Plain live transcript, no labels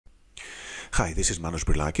Hi, this is Manos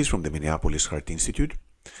Brilakis from the Minneapolis Heart Institute,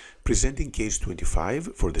 presenting case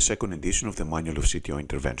 25 for the second edition of the Manual of CTO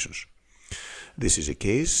Interventions. This is a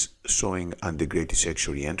case showing undergrade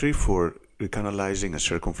dissection reentry for recanalizing a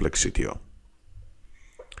circumflex CTO.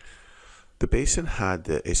 The patient had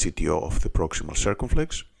a CTO of the proximal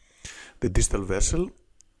circumflex. The distal vessel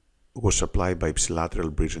was supplied by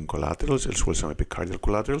ipsilateral bridging collaterals as well as some epicardial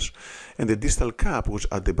collaterals, and the distal cap was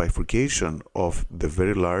at the bifurcation of the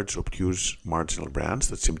very large obtuse marginal branch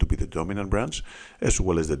that seemed to be the dominant branch, as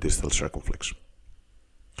well as the distal circumflex.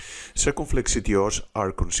 Circumflex CTOs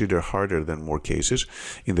are considered harder than more cases.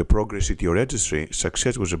 In the Progress CTO registry,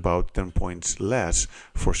 success was about 10 points less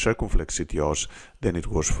for circumflex CTOs than it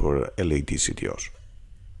was for LAD CTOs.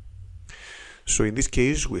 So in this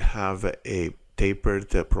case, we have a tapered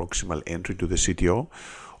proximal entry to the CTO.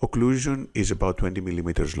 Occlusion is about 20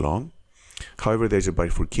 millimeters long. However, there is a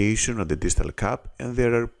bifurcation at the distal cap, and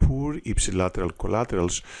there are poor ipsilateral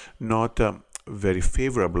collaterals, not very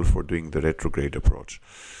favorable for doing the retrograde approach.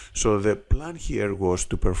 So the plan here was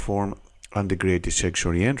to perform undergrade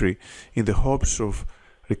dissection reentry in the hopes of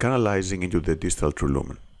recanalizing into the distal true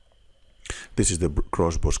lumen. This is the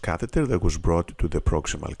CrossBoss catheter that was brought to the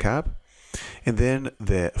proximal cap. And then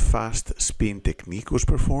the fast spin technique was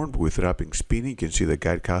performed with wrapping spinning. You can see the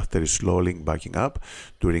guide catheter is slowly backing up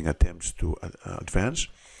during attempts to advance.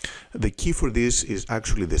 The key for this is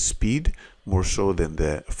actually the speed, more so than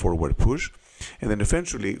the forward push. And then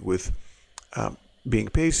eventually, with being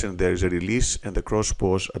patient, there is a release and the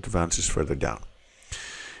CrossBoss advances further down.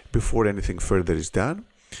 Before anything further is done,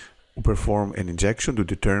 we perform an injection to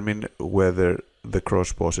determine whether the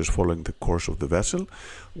CrossBoss is following the course of the vessel.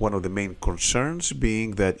 One of the main concerns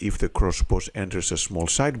being that if the CrossBoss enters a small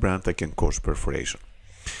side branch, that can cause perforation.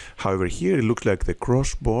 However, here it looks like the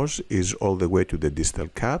CrossBoss is all the way to the distal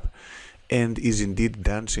cap and is indeed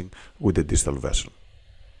dancing with the distal vessel.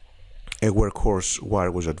 A workhorse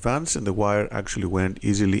wire was advanced, and the wire actually went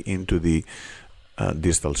easily into the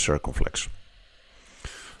distal circumflex.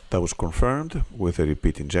 That was confirmed with a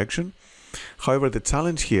repeat injection. However, the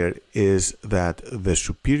challenge here is that the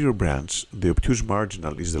superior branch, the obtuse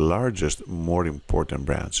marginal, is the largest, more important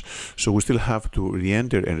branch. So we still have to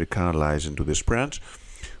re-enter and recanalize into this branch,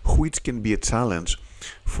 which can be a challenge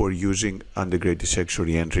for using undergrade dissection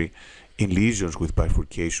reentry in lesions with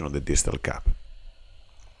bifurcation on the distal cap.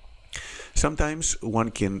 Sometimes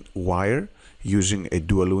one can wire using a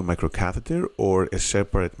dual lumen microcatheter or a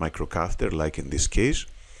separate microcatheter, like in this case.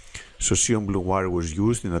 So Sion Blue wire was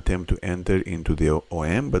used in an attempt to enter into the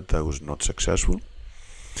OM, but that was not successful.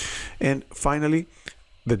 And finally,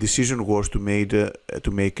 the decision was to make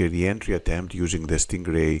a re-entry attempt using the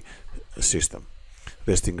Stingray system.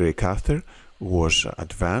 The Stingray catheter was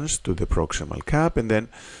advanced to the proximal cap, and then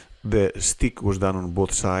the stick was done on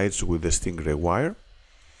both sides with the Stingray wire.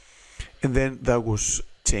 And then that was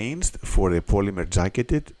changed for a polymer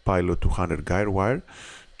jacketed Pilot 200 guide wire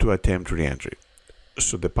to attempt re-entry.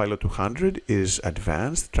 So the Pilot 200 is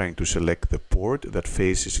advanced, trying to select the port that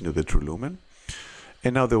faces into the true lumen.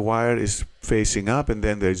 And now the wire is facing up, and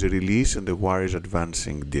then there is a release, and the wire is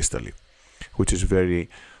advancing distally, which is very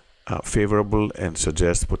favorable and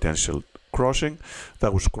suggests potential crossing.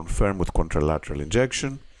 That was confirmed with contralateral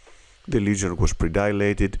injection. The lesion was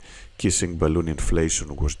predilated, kissing balloon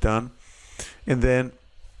inflation was done, and then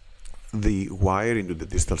the wire into the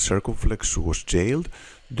distal circumflex was jailed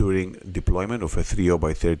during deployment of a 3/0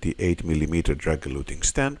 by 38 mm drug-eluting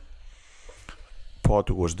stent. POT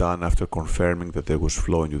was done after confirming that there was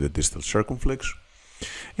flow into the distal circumflex,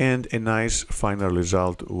 and a nice final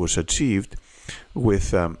result was achieved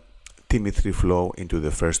with TIMI3 flow into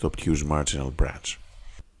the first obtuse marginal branch.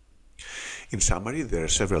 In summary, there are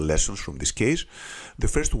several lessons from this case. The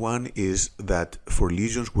first one is that for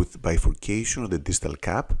lesions with bifurcation of the distal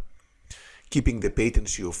cap, keeping the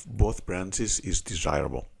patency of both branches is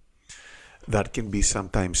desirable. That can be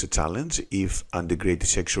sometimes a challenge if undergrade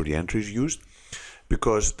dissection reentry is used,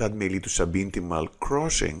 because that may lead to subintimal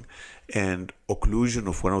crossing and occlusion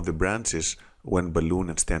of one of the branches when balloon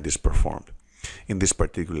and stent is performed. In this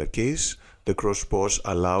particular case, the CrossBoss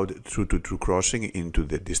allowed true-to-true crossing into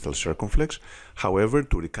the distal circumflex. However,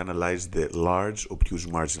 to recanalize the large obtuse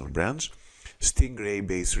marginal branch,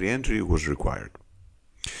 Stingray-based reentry was required.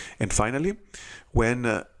 And finally, when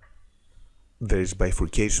there is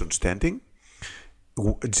bifurcation stenting,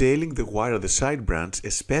 jailing the wire at the side branch,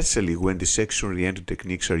 especially when dissection reentry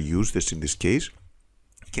techniques are used, as in this case,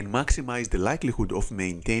 can maximize the likelihood of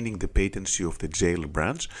maintaining the patency of the jailed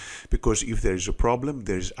branch, because if there is a problem,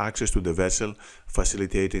 there is access to the vessel,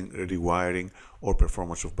 facilitating rewiring or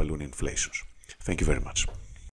performance of balloon inflations. Thank you very much.